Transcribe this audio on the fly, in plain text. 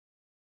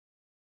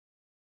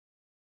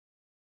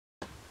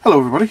Hello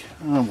everybody,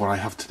 what I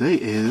have today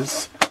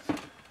is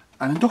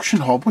an induction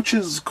hob which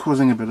is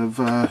causing a bit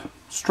of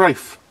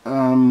strife.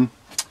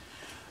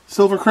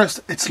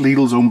 SilverCrest, it's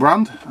Lidl's own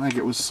brand. I think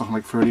it was something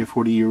like 30 or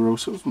 40 euros,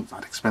 so it wasn't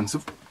that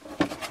expensive.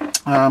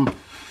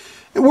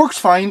 It works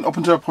fine up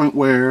until a point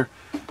where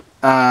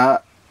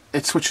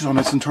it switches on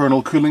its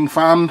internal cooling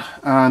fan,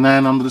 and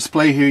then on the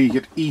display here you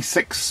get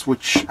E6,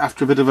 which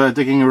after a bit of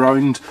digging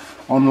around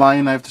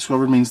online I've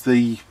discovered means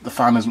the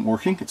fan isn't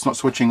working. It's not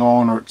switching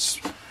on, or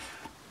it's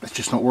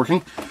just not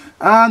working,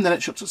 and then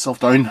it shuts itself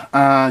down.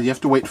 You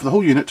have to wait for the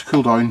whole unit to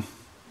cool down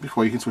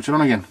before you can switch it on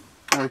again.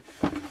 Now,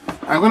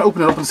 I'm going to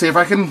open it up and see if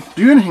I can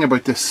do anything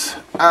about this.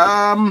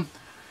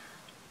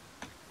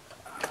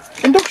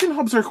 Induction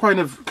hobs are kind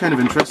of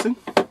interesting.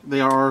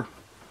 They are,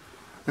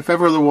 if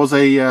ever there was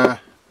a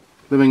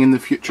living in the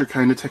future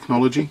kind of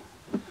technology,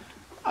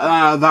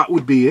 that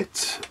would be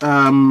it.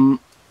 Kind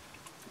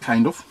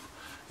of,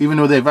 even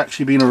though they've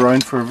actually been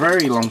around for a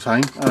very long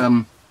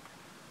time.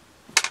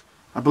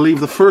 I believe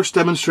the first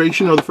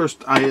demonstration, or the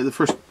first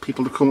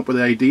people to come up with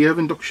the idea of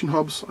induction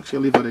hobs, actually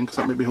I'll leave that in because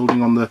that may be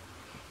holding on the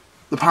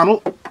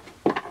panel,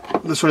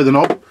 the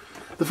knob.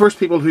 The first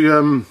people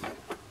who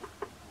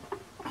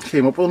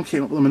came up with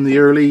them in the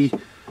early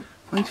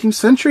 19th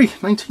century,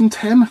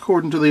 1910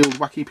 according to the old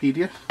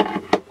Wikipedia.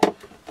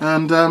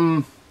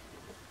 And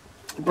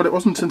but it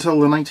wasn't until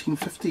the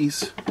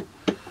 1950s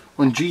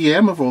when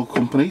GM, of all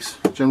companies,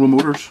 General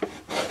Motors,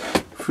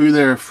 through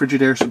their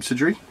Frigidaire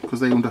subsidiary, because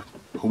they owned a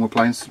home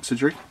appliance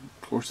subsidiary,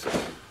 of course,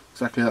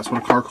 exactly that's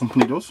what a car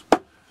company does,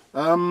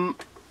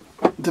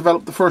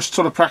 developed the first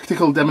sort of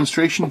practical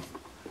demonstration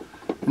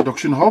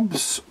induction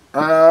hobs,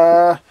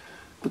 but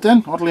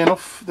then oddly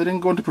enough they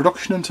didn't go into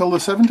production until the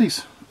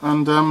 70s,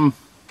 and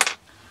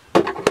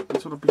they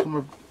sort of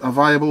become a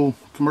viable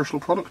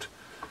commercial product.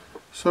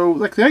 So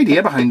like the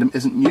idea behind them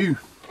isn't new.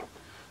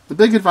 The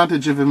big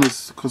advantage of them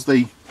is because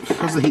they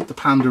heat the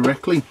pan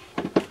directly.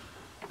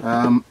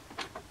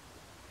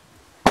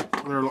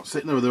 They're a lot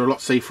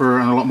safer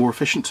and a lot more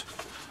efficient.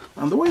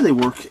 And the way they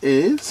work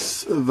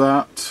is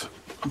that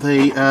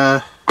they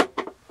have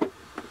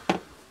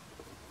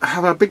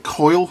a big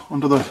coil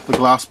under the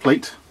glass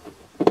plate,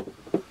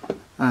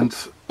 and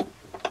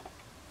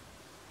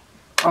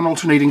an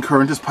alternating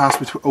current is passed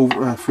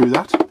through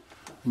that,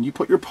 and you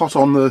put your pot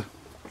on the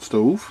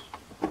stove,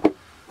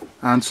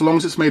 and so long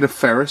as it's made of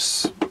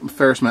ferrous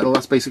metal,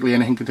 that's basically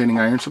anything containing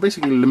iron, so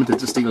basically limited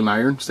to steel and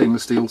iron,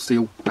 stainless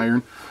steel,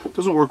 iron.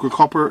 Doesn't work with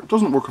copper, it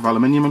doesn't work with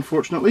aluminium,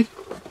 unfortunately.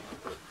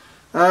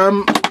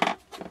 That'll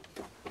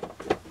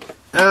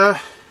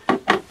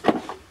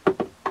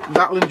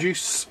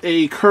induce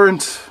an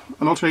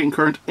alternating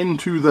current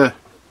into the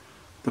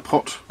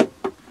pot,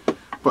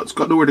 but it's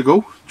got nowhere to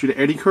go due to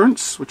eddy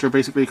currents, which are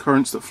basically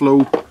currents that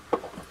flow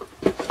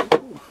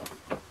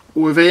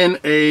within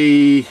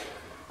a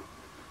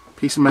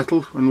piece of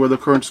metal, and where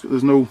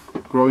there's no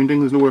grounding,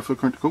 there's nowhere for the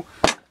current to go.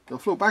 They'll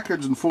flow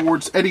backwards and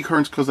forwards. Eddy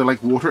currents, because they're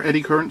like water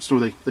eddy currents, so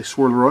they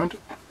swirl around,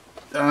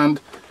 and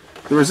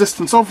the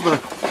resistance of the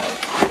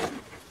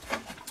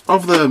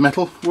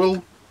metal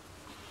will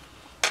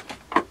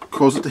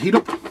cause it to heat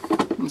up.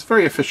 And it's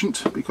very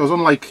efficient, because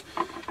unlike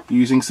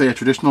using, say, a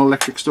traditional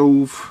electric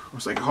stove, or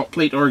it's like a hot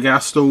plate or a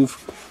gas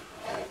stove,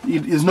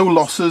 there's no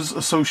losses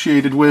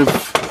associated with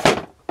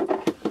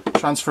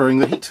transferring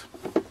the heat.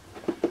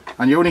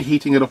 And you're only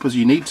heating it up as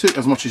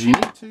much as you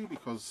need to,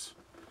 because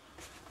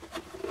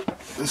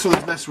so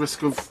there's less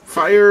risk of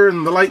fire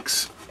and the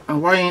likes.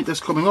 And why ain't this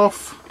coming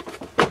off?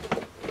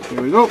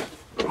 Here we go.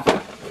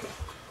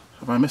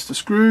 Have I missed a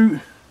screw?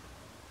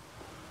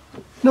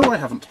 No, I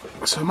haven't.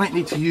 So I might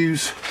need to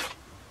use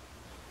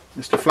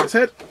Mr.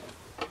 Flathead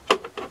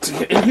to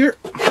get in here.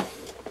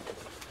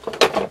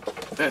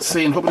 Let's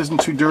see, and hope it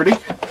isn't too dirty.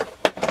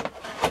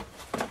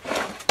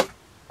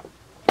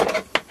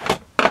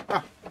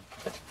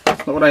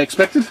 Not what I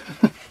expected.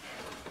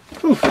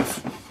 Oh,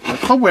 a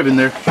cobweb in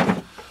there.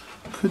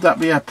 Could that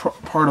be a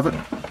part of it?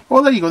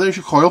 Oh, there you go, there's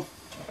your coil.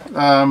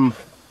 The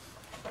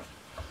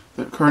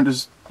current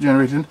is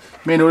generated in. You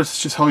may notice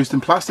it's just housed in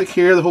plastic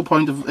here. The whole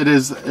point of it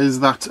is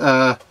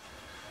that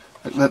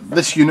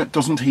this unit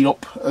doesn't heat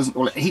up.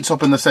 Well, it heats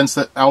up in the sense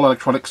that all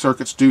electronic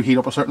circuits do heat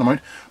up a certain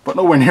amount, but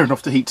nowhere near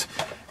enough to heat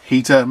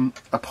a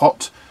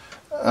pot.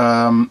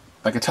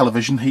 Like a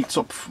television heats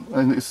up,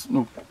 and it's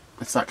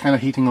that kind of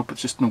heating up.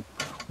 It's just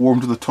warm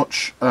to the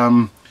touch.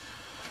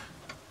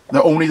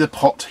 Only the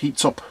pot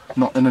heats up,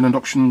 not in an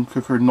induction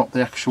cooker, not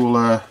the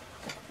actual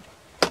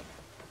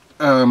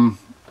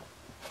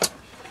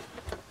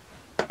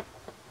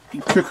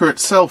cooker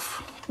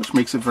itself, which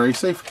makes it very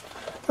safe.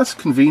 That's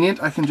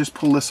convenient. I can just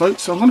pull this out.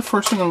 So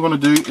first thing I'm going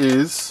to do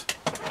is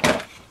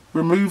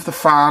remove the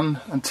fan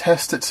and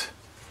test it.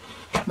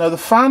 Now the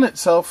fan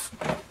itself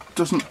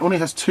only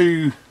has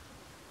two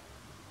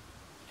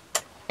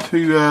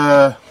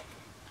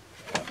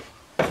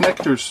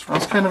connectors. I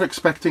was kind of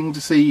expecting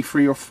to see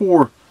 3 or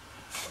 4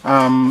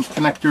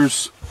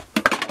 connectors,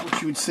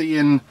 which you would see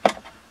in,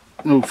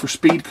 for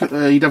speed.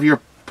 You'd have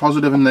your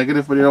positive and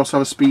negative, but you also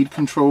have a speed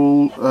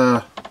control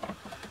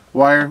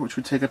wire which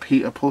would take a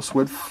pulse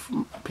width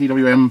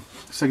PWM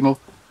signal,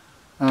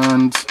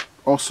 and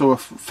also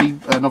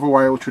another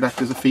wire which would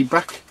act as a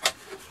feedback.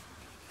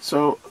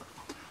 So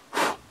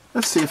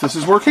let's see if this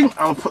is working.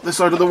 I'll put this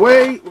out of the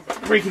way,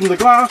 breaking the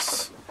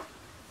glass.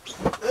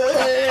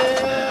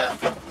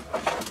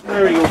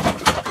 There we go.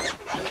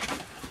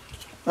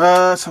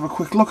 Let's have a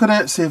quick look at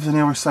it, see if there's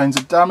any other signs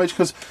of damage,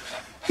 because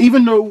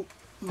even though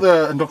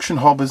the induction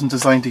hob isn't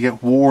designed to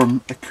get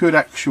warm, it could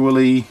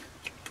actually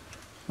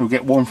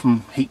get warm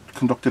from heat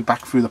conducted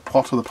back through the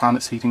pot or the pan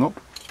it's heating up.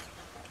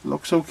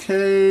 Looks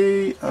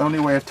okay. The only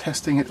way of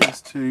testing it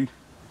is to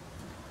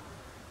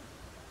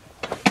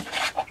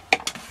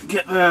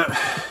get the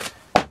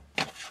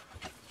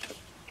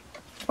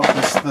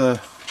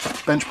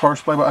bench power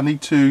supply, but I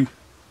need to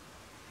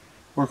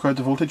work out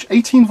the voltage.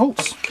 18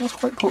 volts. That's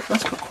got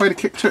quite a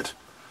kick to it.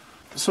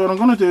 So what I'm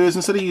going to do is,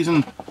 instead of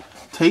using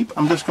tape,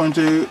 I'm just going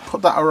to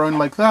put that around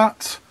like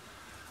that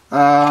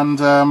and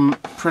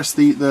press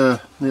the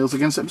nails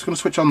against it. I'm just going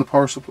to switch on the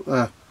power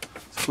supply.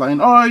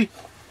 And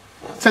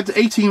set to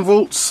 18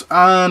 volts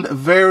and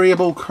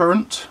variable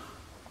current.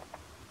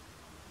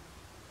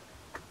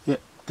 Yeah,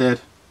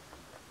 dead.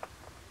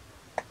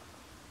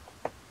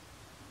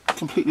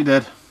 Completely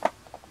dead.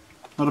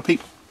 Not a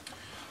peep.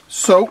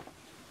 So,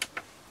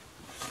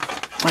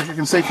 I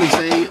can safely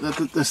say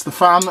that it's the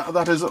fan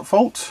that is at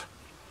fault,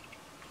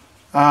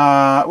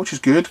 which is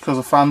good because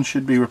the fan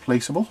should be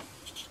replaceable.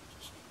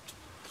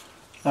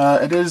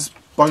 It is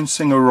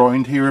bouncing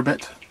around here a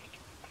bit.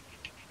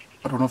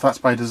 I don't know if that's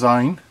by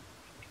design.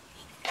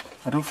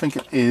 I don't think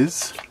it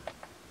is.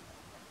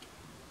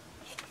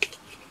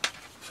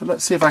 So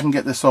let's see if I can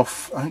get this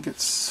off. I think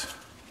it's...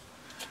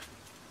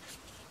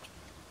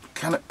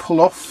 Can it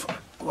pull off?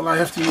 Well, I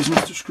have to use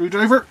Mr.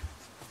 Screwdriver.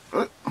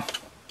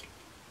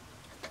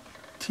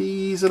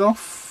 Tease it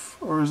off,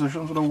 or is there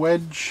some sort of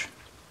wedge?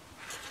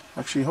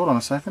 Actually, hold on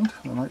a second,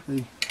 there might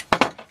be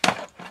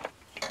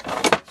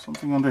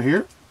something under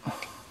here.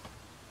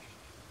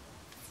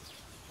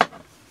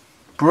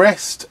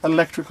 Brest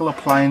Electrical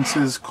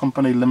Appliances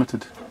Company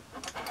Limited.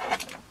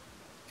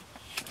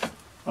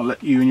 I'll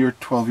let you and your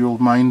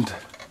 12-year-old mind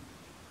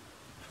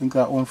think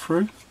that one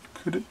through.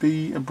 Could it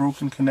be a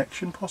broken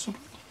connection, possibly?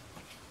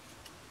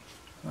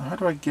 Now, how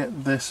do I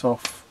get this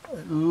off?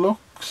 It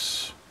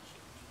looks...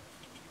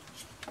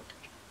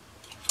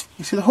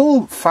 You see, the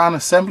whole fan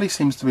assembly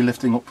seems to be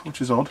lifting up, which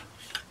is odd.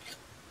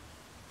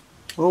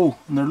 Oh,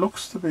 and there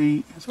looks to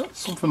be... Is that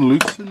something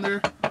loose in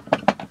there?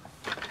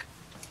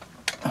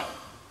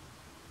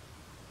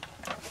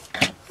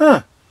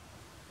 Huh.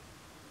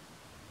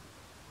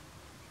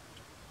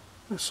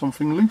 There's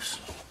something loose.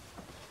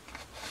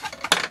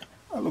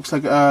 That looks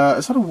like...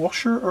 is that a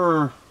washer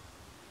or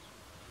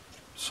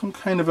some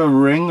kind of a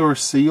ring or a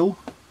seal?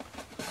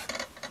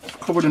 It's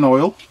covered in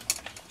oil.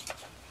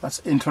 That's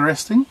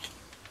interesting.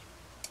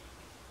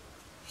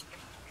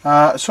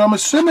 So I'm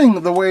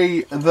assuming the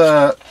way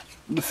the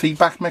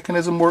feedback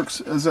mechanism works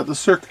is that the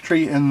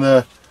circuitry in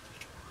the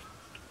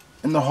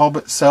hob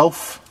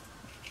itself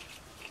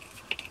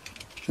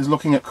is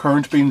looking at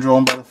current being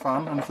drawn by the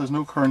fan, and if there's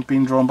no current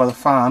being drawn by the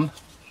fan,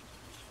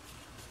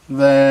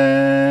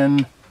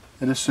 then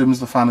it assumes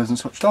the fan isn't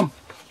switched on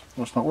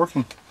or it's not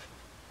working.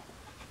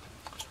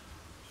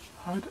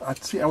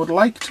 I would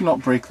like to not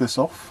break this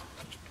off,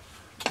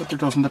 but there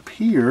doesn't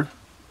appear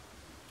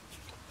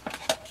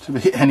to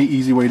be any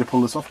easy way to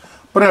pull this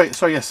off. But anyway,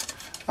 so yes,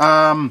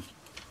 and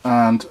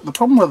the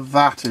problem with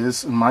that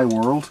is, in my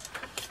world,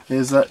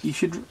 is that you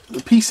should, the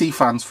PC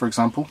fans, for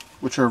example,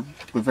 which are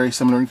very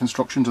similar in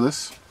construction to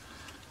this,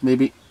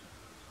 maybe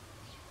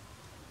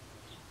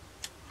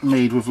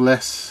made with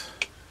less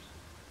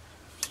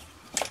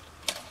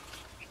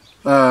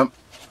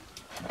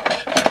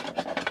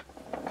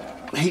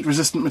heat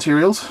resistant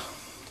materials,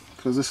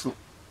 because this will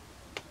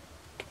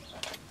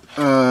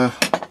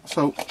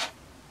so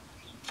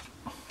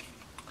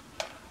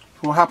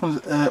what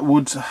happens,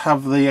 would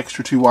have the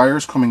extra two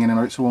wires coming in and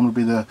out, so one would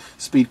be the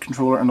speed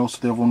controller and also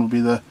the other one would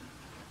be the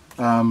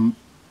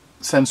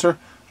sensor.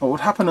 What would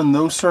happen in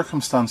those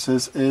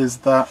circumstances is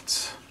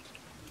that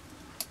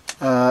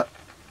there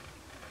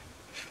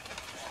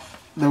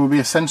would be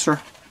a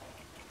sensor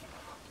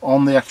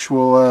on the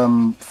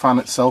actual fan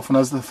itself, and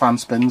as the fan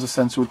spins, the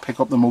sensor would pick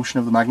up the motion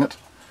of the magnet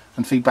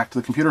and feed back to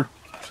the computer.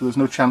 So there's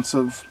no chance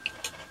of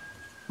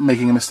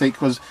making a mistake,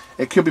 because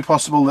it could be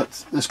possible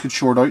that this could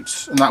short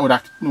out, and that would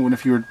act,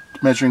 if you were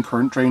measuring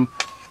current drain,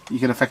 you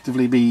could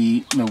effectively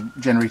be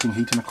generating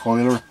heat in a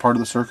coil or part of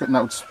the circuit, and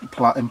that would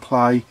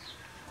imply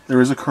there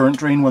is a current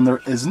drain when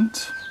there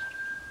isn't.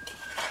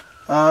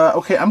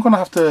 Okay, I'm going to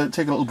have to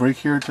take a little break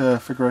here to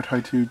figure out how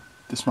to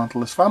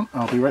dismantle this fan.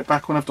 I'll be right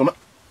back when I've done it.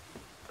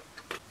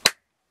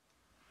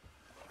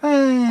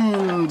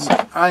 And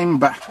I'm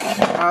back.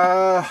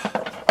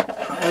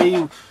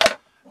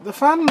 The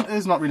fan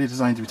is not really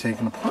designed to be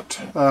taken apart.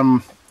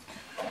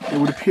 It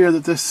would appear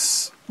that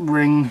this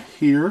ring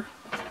here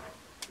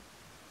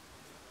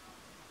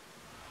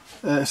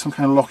is some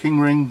kind of locking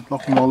ring,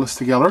 locking all this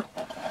together.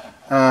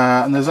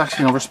 And there's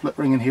actually another split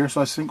ring in here,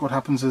 so I think what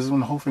happens is when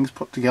the whole thing's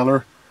put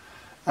together,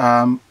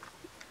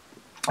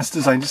 It's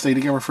designed to stay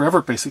together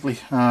forever, basically,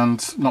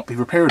 and not be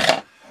repaired.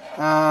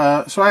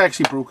 So I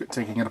actually broke it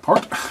taking it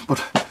apart,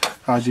 but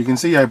as you can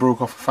see, I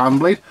broke off a fan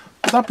blade.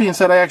 But that being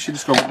said, I actually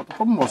discovered what the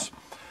problem was.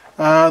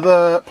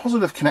 The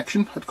positive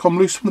connection had come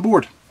loose from the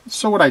board.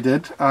 So what I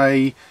did,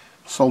 I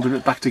soldered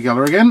it back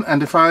together again,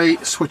 and if I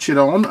switch it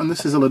on, and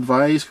this is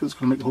ill-advised because it's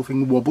going to make the whole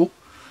thing wobble,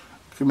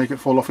 I can make it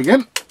fall off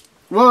again.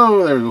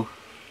 Whoa, there we go.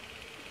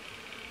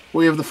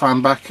 We have the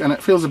fan back, and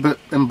it feels a bit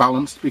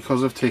imbalanced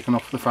because I've taken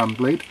off the fan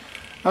blade.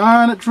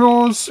 And it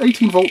draws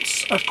 18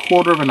 volts at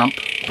 1/4 amp,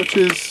 which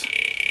is,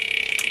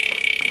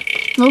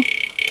 no,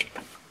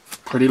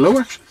 pretty low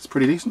actually. It's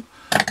pretty decent.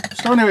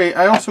 So anyway,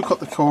 I also cut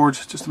the cord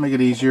just to make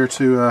it easier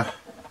to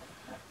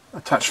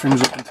attach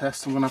things up and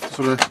test. I'm going to have to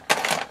sort of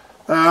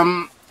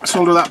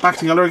solder that back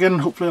together again.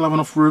 Hopefully I'll have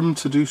enough room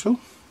to do so.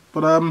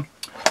 But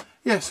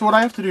yeah, so what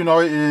I have to do now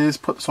is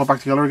put this all back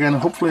together again,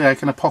 and hopefully I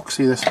can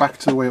epoxy this back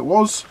to the way it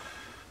was.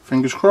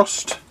 Fingers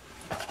crossed.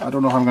 I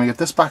don't know how I'm going to get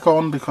this back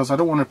on because I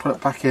don't want to put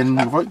it back in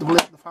without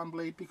the fan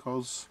blade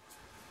because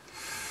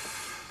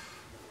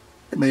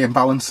it may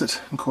imbalance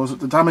it and cause it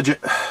to damage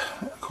it.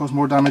 Cause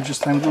more damage as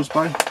time goes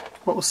by.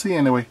 But we'll see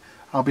anyway.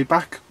 I'll be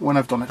back when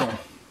I've done it all.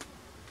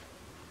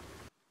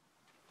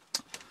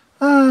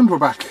 And we're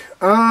back.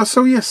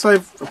 So yes,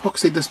 I've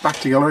epoxied this back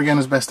together again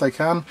as best I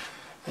can.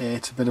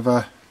 It's a bit of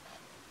a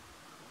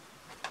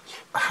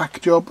hack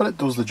job, but it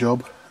does the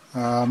job.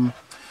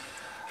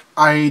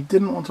 I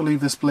didn't want to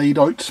leave this blade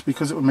out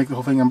because it would make the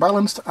whole thing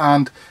imbalanced,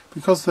 and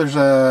because there's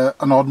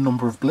an odd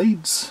number of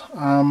blades,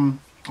 I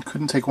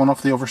couldn't take one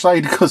off the other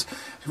side, because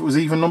if it was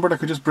even numbered I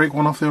could just break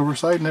one off the other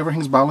side and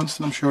everything's balanced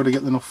and I'm sure to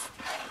get enough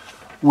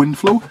wind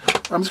flow.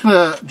 I'm just going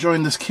to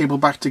join this cable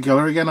back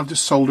together again. I've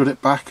just soldered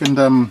it back,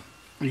 and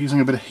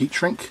using a bit of heat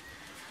shrink,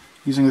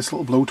 using this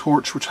little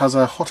blowtorch which has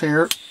a hot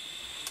air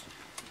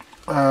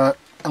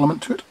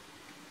element to it.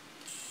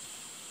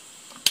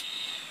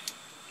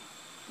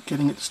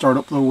 Getting it to start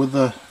up though with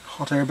the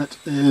hot air bit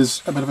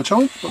is a bit of a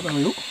challenge, but there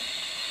we go.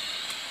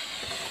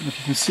 And if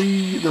you can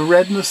see the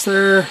redness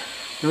there,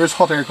 there is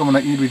hot air coming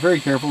out. You need to be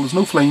very careful. There's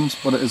no flames,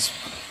 but it is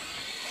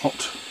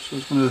hot. So I'm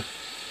just going to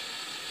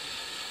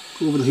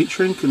go over the heat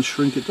shrink and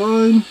shrink it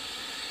down.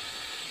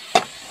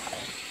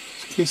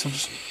 It's a case of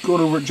just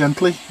going over it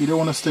gently. You don't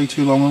want to stay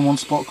too long on one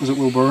spot because it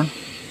will burn.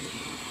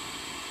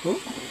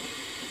 Oh.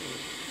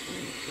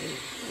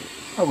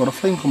 I've got a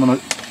flame coming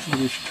out.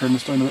 Maybe I should turn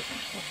this down a bit.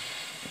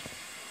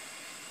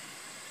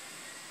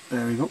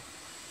 There we go.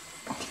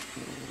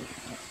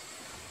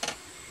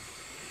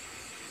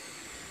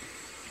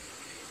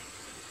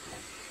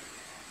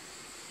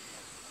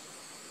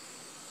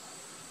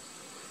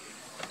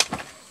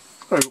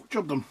 There we go,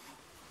 job done.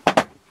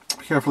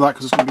 Be careful of that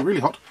because it's going to be really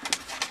hot.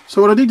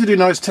 So what I need to do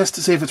now is test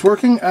to see if it's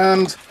working,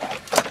 and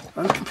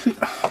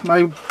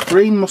my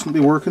brain mustn't be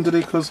working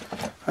today because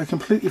I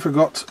completely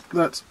forgot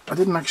that I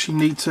didn't actually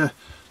need to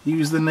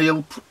use the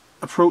nail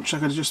approach. I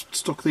could have just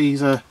stuck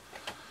these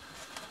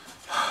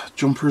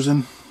jumpers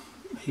in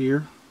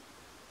here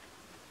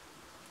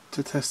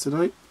to test it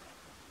out.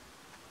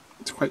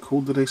 It's quite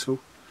cold today, so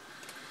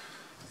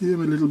yeah,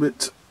 I'm a little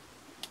bit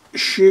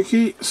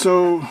shaky.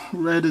 So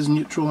red is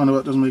neutral. I know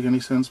that doesn't make any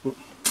sense, but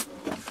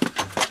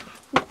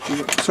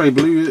sorry,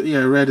 blue,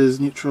 yeah, red is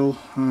neutral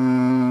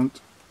and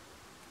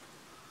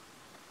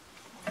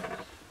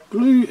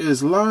blue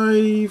is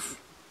live.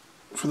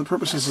 For the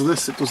purposes of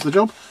this, it does the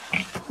job.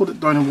 Hold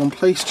it down in one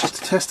place just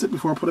to test it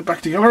before I put it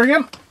back together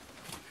again.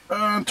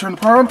 And turn the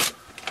power on.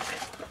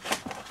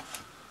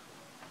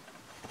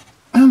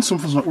 And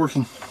something's not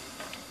working.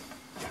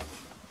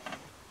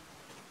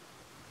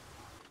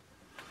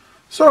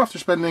 So after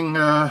spending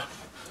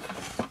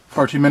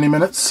far too many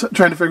minutes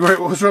trying to figure out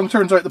what was wrong,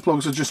 turns out the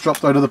plugs had just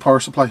dropped out of the power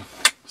supply.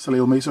 Silly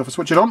old me. So if I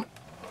switch it on,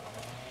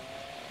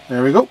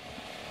 there we go.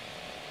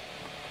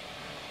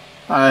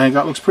 I think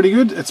that looks pretty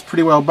good. It's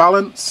pretty well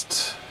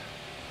balanced.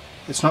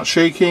 It's not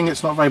shaking,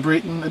 it's not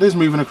vibrating. It is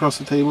moving across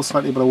the table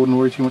slightly, but I wouldn't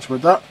worry too much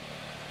about that.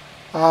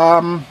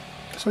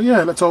 So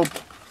yeah, let's all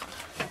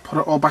put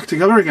it all back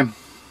together again.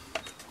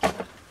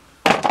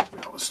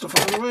 Get all this stuff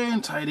out of the way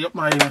and tidy up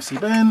my messy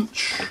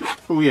bench.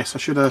 Oh yes, I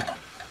should have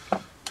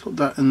put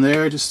that in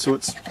there just so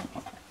it's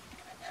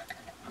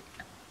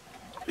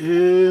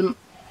in.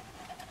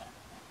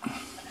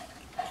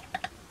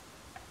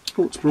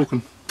 Oh, it's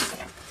broken.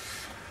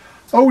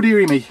 Oh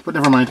dearie me, but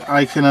never mind.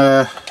 I can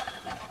I'm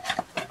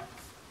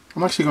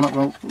actually going to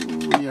go,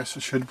 oh, yes, I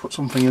should put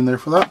something in there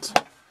for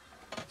that.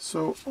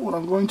 So what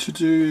I'm going to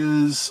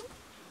do is,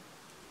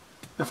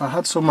 if I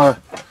had some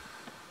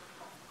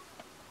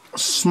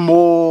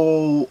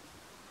small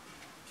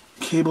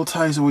cable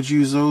ties, I would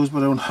use those, but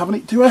I don't have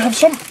any. Do I have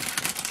some?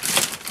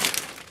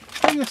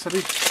 Oh yes, I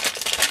do.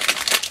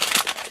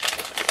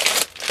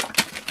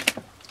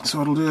 So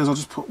what I'll do is I'll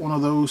just put one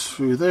of those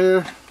through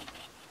there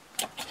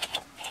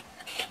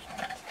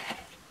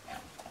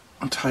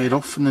and tie it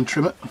off and then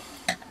trim it,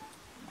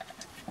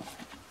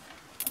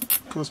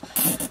 because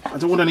I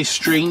don't want any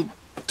strain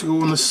to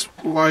go on this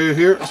wire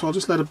here, so I'll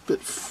just let a bit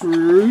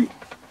through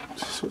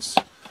so it's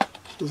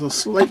There's a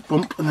slight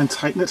bump and then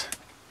tighten it.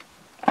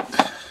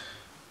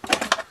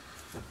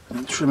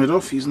 And trim it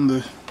off using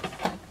the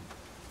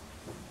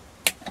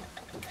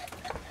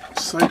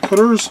side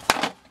cutters.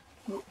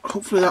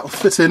 Hopefully that'll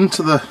fit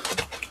into the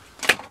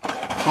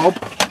hob,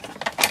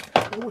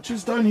 which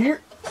is down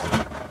here.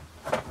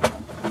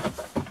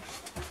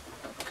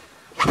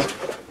 So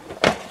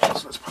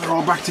let's put it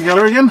all back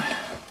together again.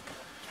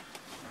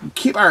 And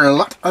keep our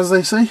lat, as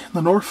they say in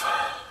the north.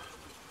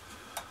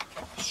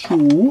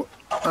 So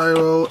I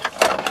will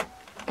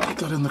put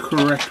that in the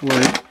correct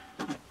way.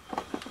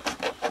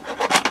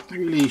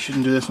 Really, you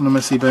shouldn't do this on a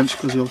messy bench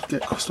because you'll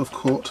get stuff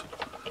caught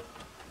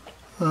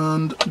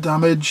and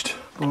damaged,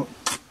 but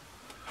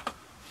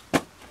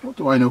what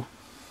do I know?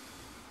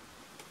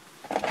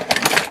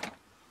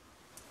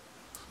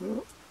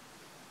 So,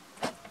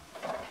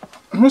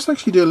 I must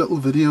actually do a little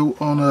video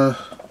on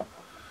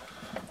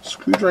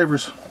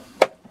screwdrivers.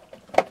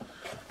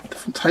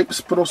 Different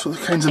types, but also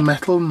the kinds of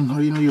metal and how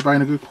you know you're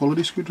buying a good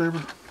quality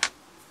screwdriver.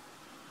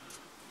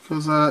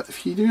 Because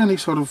if you do any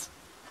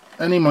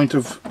amount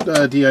of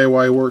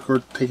DIY work or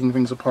taking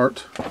things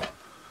apart,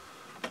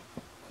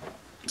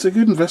 it's a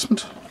good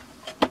investment.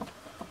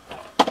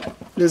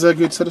 It is a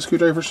good set of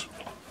screwdrivers.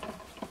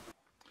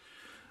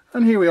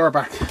 And here we are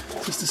back,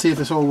 just to see if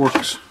this all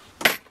works.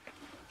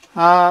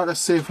 Let's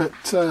see if it,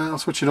 I'll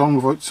switch it on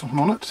without something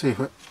on it, see if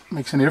it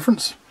makes any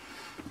difference.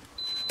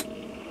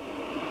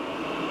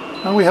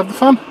 And we have the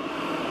fan.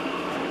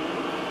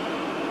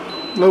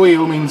 Low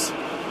EO means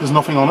there's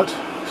nothing on it,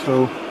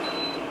 so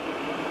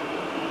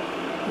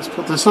let's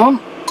put this on.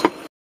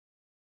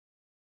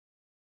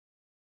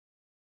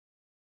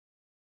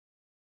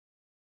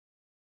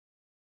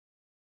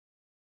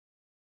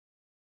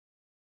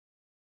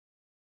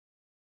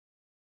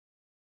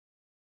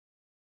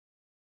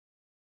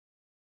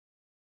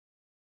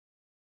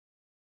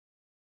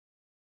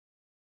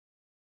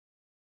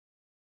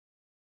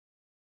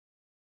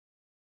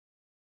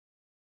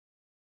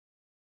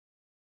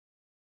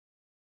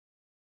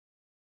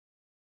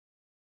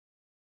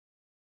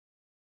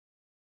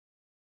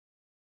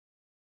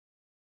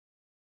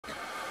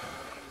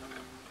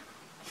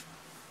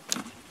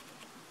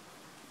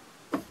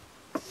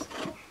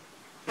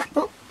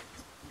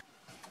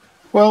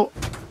 Well,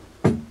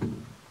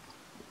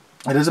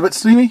 it is a bit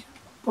steamy,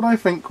 but I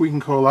think we can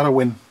call that a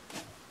win.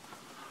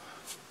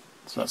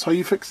 So that's how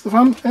you fix the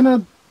fan in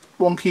a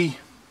wonky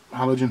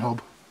halogen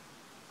hob,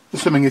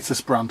 assuming it's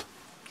this brand.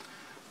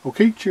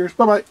 Okay, cheers,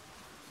 bye bye.